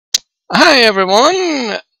Hi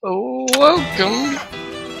everyone! Welcome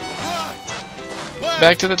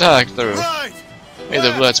back to the talk through. Hey,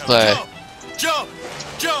 the Let's Play. Jump!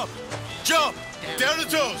 Jump! Jump! Down the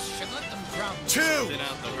toes! 2!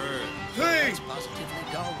 3!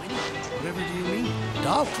 Whatever do you mean?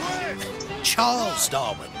 Darwin? Charles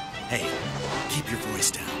Darwin. Hey, keep your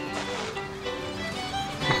voice down.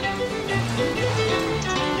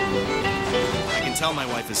 I can tell my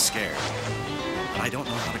wife is scared, but I don't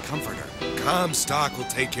know how to comfort her. Comstock will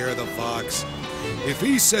take care of the fox. If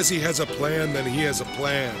he says he has a plan, then he has a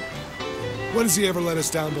plan. When has he ever let us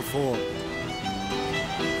down before?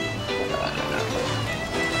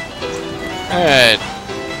 Alright.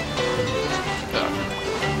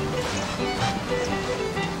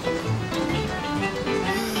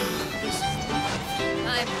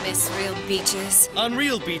 I miss real beaches. On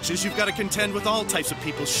real beaches, you've got to contend with all types of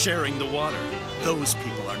people sharing the water. Those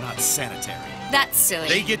people are not sanitary. That's silly.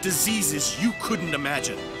 They get diseases you couldn't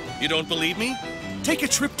imagine. You don't believe me? Take a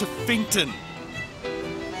trip to Finkton.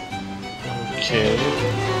 Okay.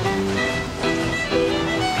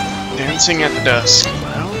 Dancing at dusk.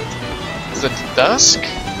 Well, is it dusk?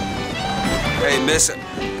 Hey, miss it.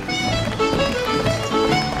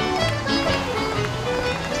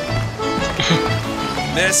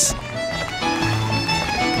 Miss.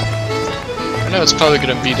 I know it's probably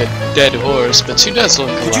gonna be the dead horse, but she does look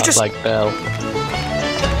a lot like Belle.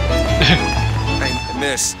 Hey,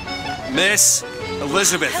 miss. Miss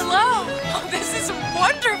Elizabeth. Hello! Oh, this is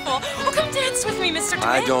wonderful! Oh, come dance with me, Mr. Twin.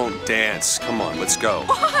 I don't dance. Come on, let's go.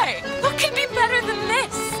 Why? What could be better than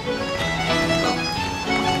this?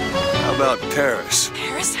 How about Paris?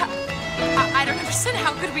 Paris? I don't understand.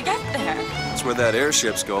 How could we get there? That's where that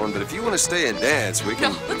airship's going, but if you want to stay and dance, we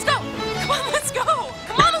can... No, let's go! Come on, let's go!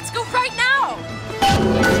 Come on, let's go right now!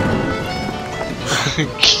 I'm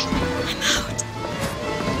out.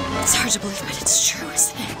 It's hard to believe, but it's true,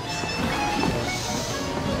 isn't it?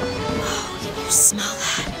 Oh, can you smell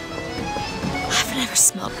that? I've never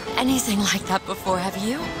smelled anything like that before, have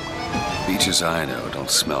you? Beaches I know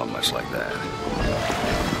don't smell much like that.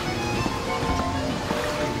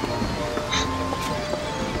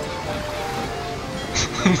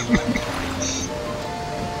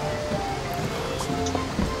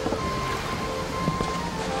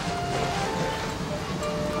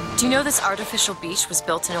 Do you know this artificial beach was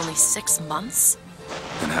built in only 6 months?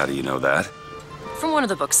 And how do you know that? From one of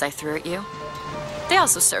the books I threw at you. They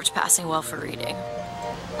also served passing well for reading.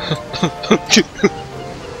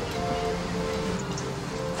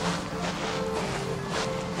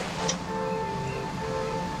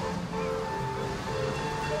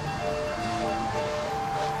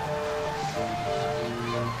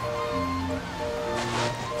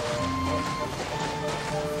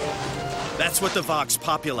 That's what the Vox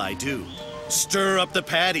Populi do. Stir up the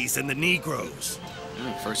paddies and the Negroes.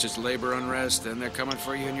 First it's labor unrest, then they're coming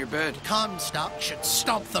for you in your bed. Comstock should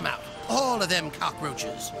stomp them out. All of them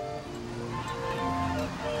cockroaches.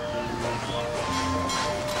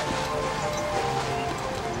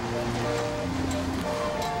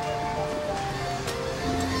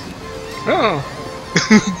 Oh.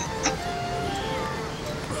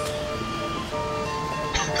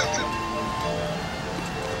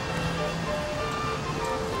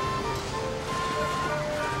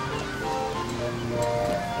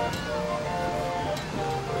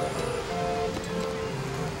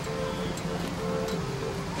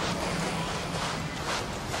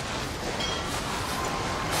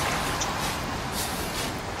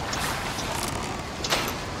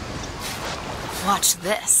 Watch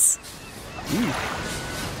this.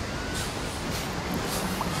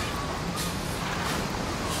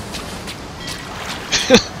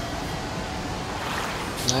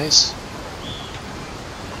 Nice.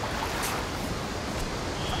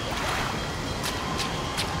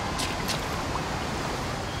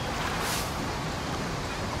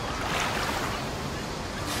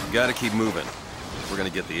 You gotta keep moving. We're gonna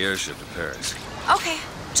get the airship to Paris. Okay,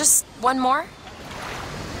 just one more.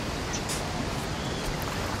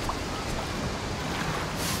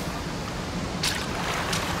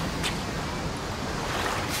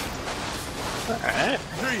 Alright.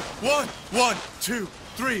 3, 1, 1, 2,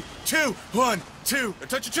 3, 2, 1, 2. Now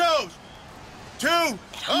touch your toes. 2. It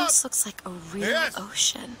Up. almost looks like a real Yes.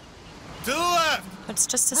 ocean. To the left. It's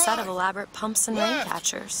just a set of Right. elaborate pumps and Left. rain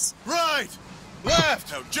catchers. Right. Left.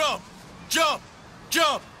 Now jump. Jump.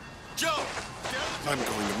 Jump. Jump. I'm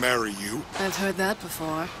going to marry you. I've heard that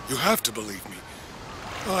before. You have to believe me.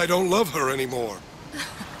 I don't love her anymore.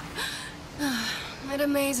 It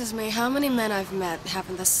amazes me how many men I've met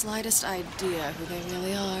haven't the slightest idea who they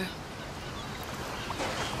really are.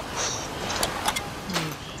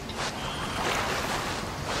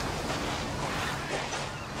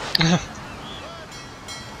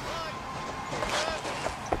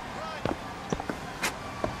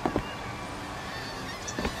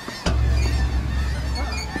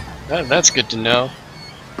 That's good to know.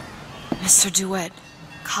 Mr. DeWitt,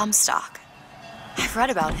 Comstock. I've read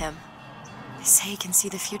about him. They say he can see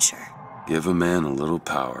the future. Give a man a little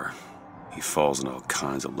power, he falls in all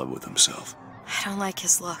kinds of love with himself. I don't like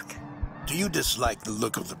his look. Do you dislike the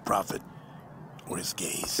look of the prophet? Or his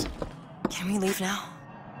gaze? Can we leave now?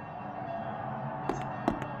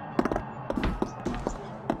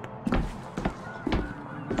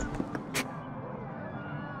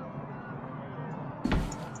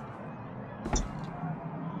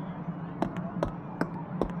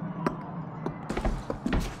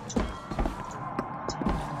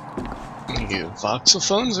 Any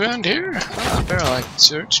voxophones around here? Oh, barrel I can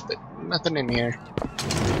search, but nothing in here.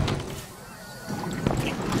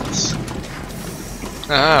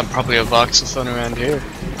 Ah, probably a voxophone around here.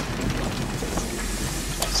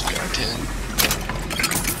 Skeleton.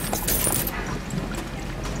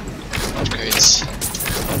 Upgrades.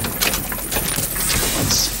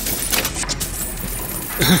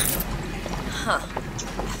 Huh.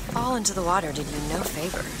 Fall into the water did you no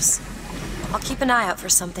favors. I'll keep an eye out for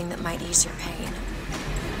something that might ease your pain.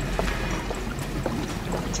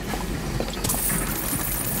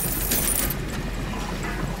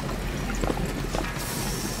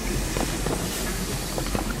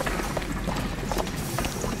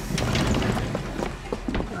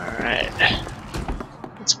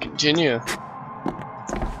 Let's continue.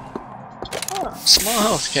 Oh, small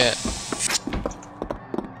health kit.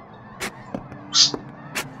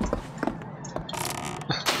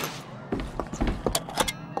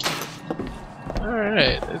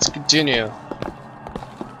 Alright, let's continue.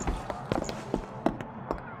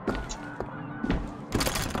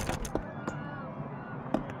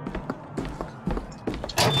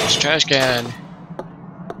 There's a trash can.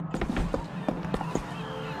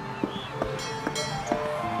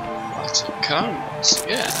 Comes,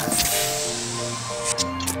 yeah.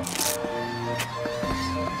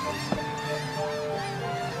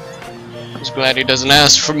 Just glad he doesn't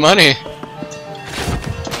ask for money.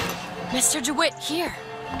 Mr. DeWitt, here.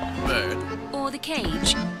 Bird? Or the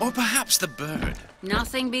cage? Or perhaps the bird.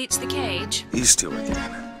 Nothing beats the cage. He's still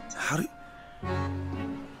again. How do you...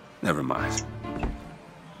 Never mind.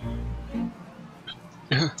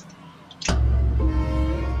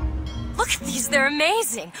 Look at these, they're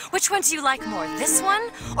amazing. Which one do you like more, this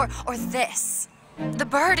one or this? The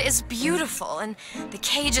bird is beautiful and the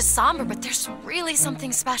cage is somber, but there's really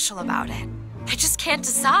something special about it. I just can't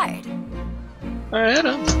decide. Alright,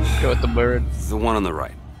 I'll go with the bird. The one on the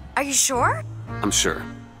right. Are you sure? I'm sure.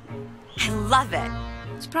 I love it.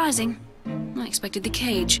 Surprising. I expected the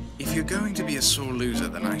cage. If you're going to be a sore loser,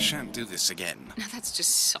 then I shan't do this again. Now that's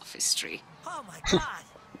just sophistry. Oh my god!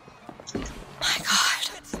 My God.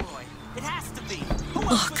 It has to be. Who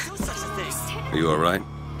else would do such a thing? Are you alright?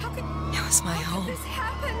 It was my home.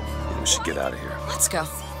 We should get out of here. Let's go.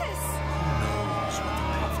 Who knows what the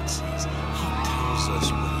prophet sees? He tells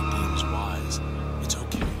us what he deems wise. It's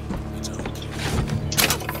okay. It's okay.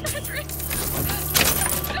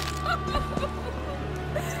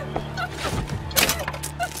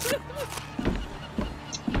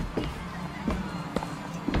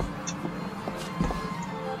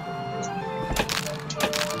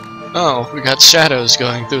 Oh, we got shadows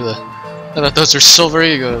going through the... I thought those were silver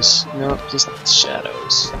egos. Nope, just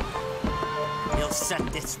shadows. He'll set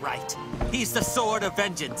this right. He's the sword of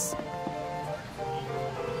vengeance.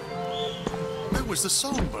 Where was the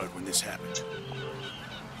songbird when this happened?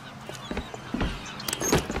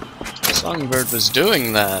 Songbird was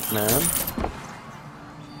doing that, man.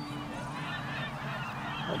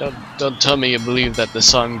 Don't tell me you believe that the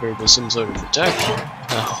songbird was some sort of protector.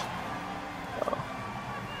 No.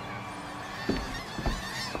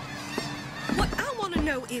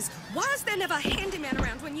 Is why is there never a handyman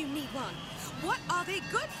around when you need one? What are they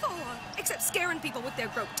good for? Except scaring people with their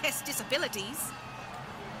grotesque disabilities.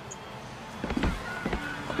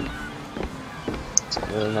 It's a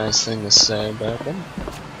really nice thing to say about them.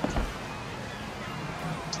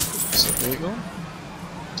 Is it legal?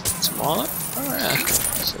 Smaller? Oh yeah.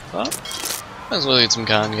 So far. Might as well eat some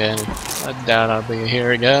cotton candy. I doubt I'll be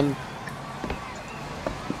here again.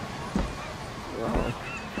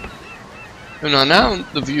 Oh no, now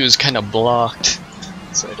the view is kind of blocked,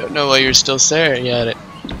 so I don't know why you're still staring at it.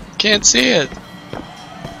 Can't see it.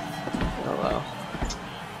 Oh well.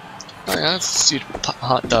 Oh yeah, let's see the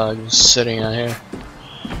hot dog sitting out here.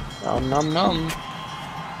 Nom nom nom.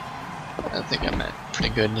 I think I'm at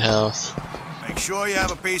pretty good health. Make sure you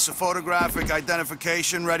have a piece of photographic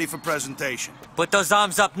identification ready for presentation. Put those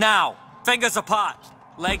arms up now. Fingers apart.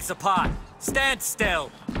 Legs apart. Stand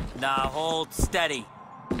still. Now hold steady.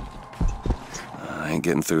 I ain't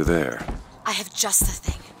getting through there. I have just the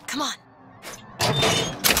thing. Come on.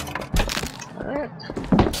 Alright.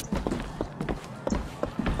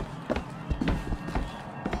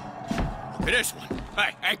 Look at this one.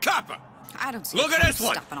 Hey, copper! I don't see Look at this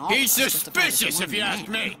one! stopping all He's of us just to find suspicious, this if you one ask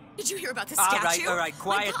man. me. Did you hear about the All statue? right,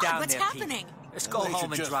 quiet My God, down what's there, happening? Pete. Let's go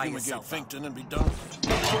home and dry yourself out. and be done.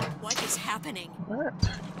 What is happening?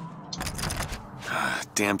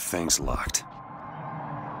 Damn thing's locked.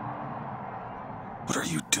 What are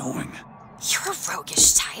you doing? You're a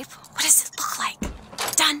roguish type. What does it look like?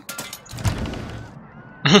 Done.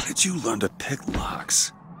 How did you learn to pick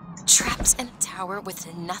locks? Trapped in a tower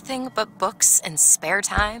with nothing but books and spare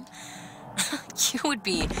time? You would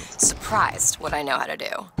be surprised what I know how to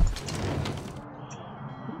do.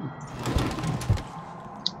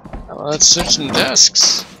 Well, let's search some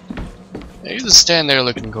desks. Yeah, you just stand there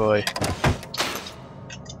looking coy.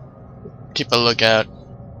 Keep a lookout.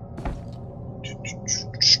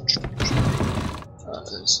 Oh,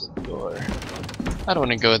 there's the door. I don't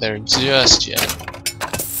want to go there just yet.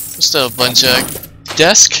 There's still a bunch of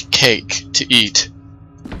desk cake to eat.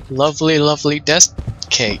 Lovely, lovely desk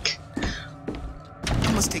cake.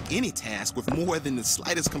 You must take any task with more than the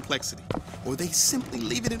slightest complexity, or they simply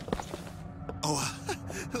leave it in... Oh,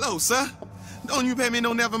 hello, sir. Don't you pay me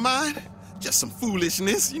no never mind? Just some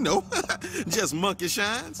foolishness, you know. Just monkey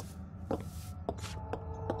shines.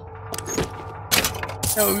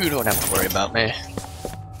 No, you don't have to worry about me.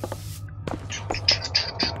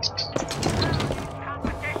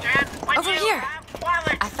 Over here!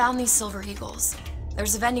 I found these silver eagles.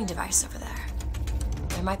 There's a vending device over there.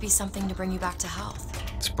 There might be something to bring you back to health.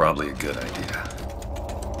 It's probably a good idea.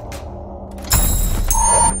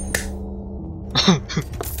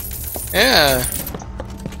 Yeah.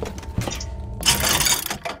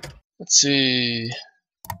 Let's see.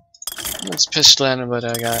 Let's pistol in what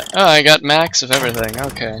I got. Oh, I got max of everything.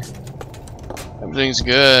 Okay. Everything's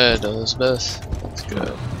good, Elizabeth. It's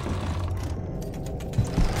good.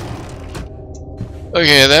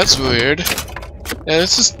 Okay, that's weird. Yeah,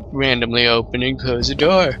 let's just randomly open and close the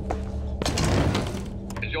door.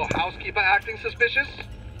 Is your housekeeper acting suspicious?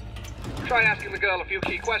 Try asking the girl a few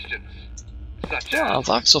key questions. Such as... Oh,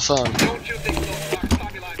 voxophone. Don't you think those box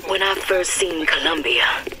populi... When I first seen Columbia,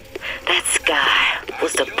 that sky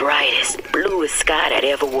was the brightest, bluest sky that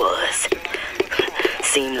ever was.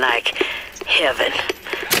 Seemed like heaven.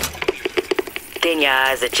 Then your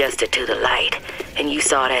eyes adjusted to the light, and you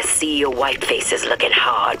saw that sea of white faces looking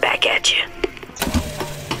hard back at you.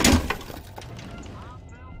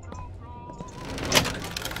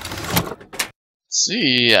 Let's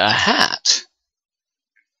see, a hat.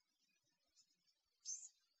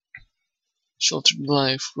 Sheltered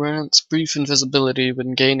life grants brief invisibility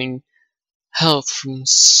when gaining health from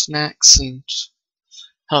snacks and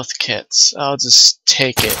health kits. I'll just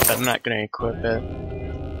take it, but I'm not gonna equip it.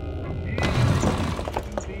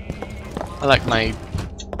 I like my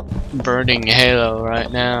burning halo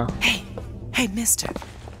right now. Hey, mister.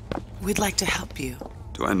 We'd like to help you.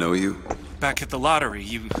 Do I know you? Back at the lottery,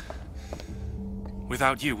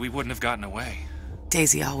 without you, we wouldn't have gotten away.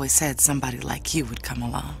 Daisy always said somebody like you would come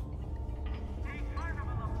along.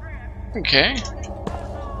 Okay.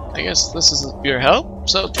 I guess this is your help,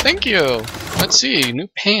 so thank you. Let's see, new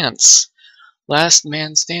pants. Last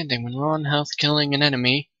man standing. When low on health, killing an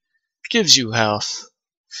enemy gives you health.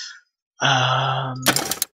 I'll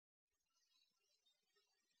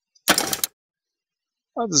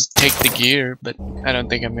just take the gear, but I don't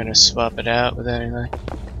think I'm gonna swap it out with anything.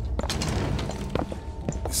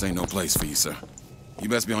 This ain't no place for you, sir. You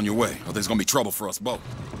best be on your way, or there's gonna be trouble for us both.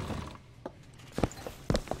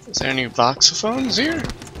 Is there any voxophones here?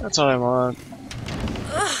 That's all I want.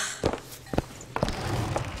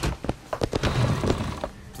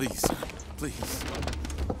 Please, sir. Please.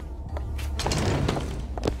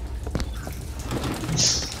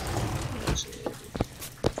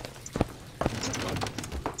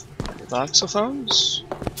 Any voxophones?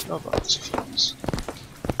 No voxophones.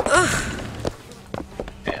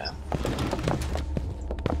 Yeah.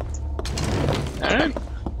 Alright.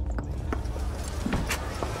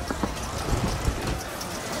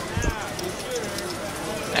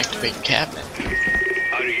 Activate cabinet.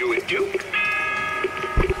 Are you a duke?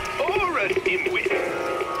 Or a dimwit?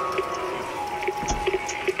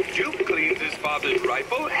 Duke cleans his father's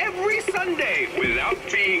rifle every Sunday without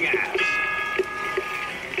being asked.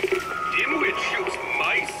 Dimwit shoots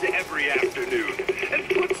mice every afternoon and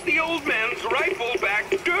puts the old man's rifle back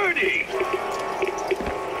dirty.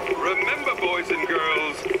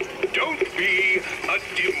 a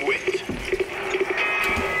dimwit.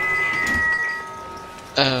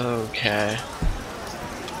 Okay.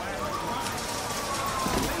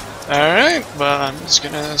 Alright, well, I'm just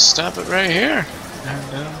gonna stop it right here.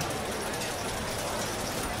 And,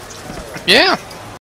 yeah.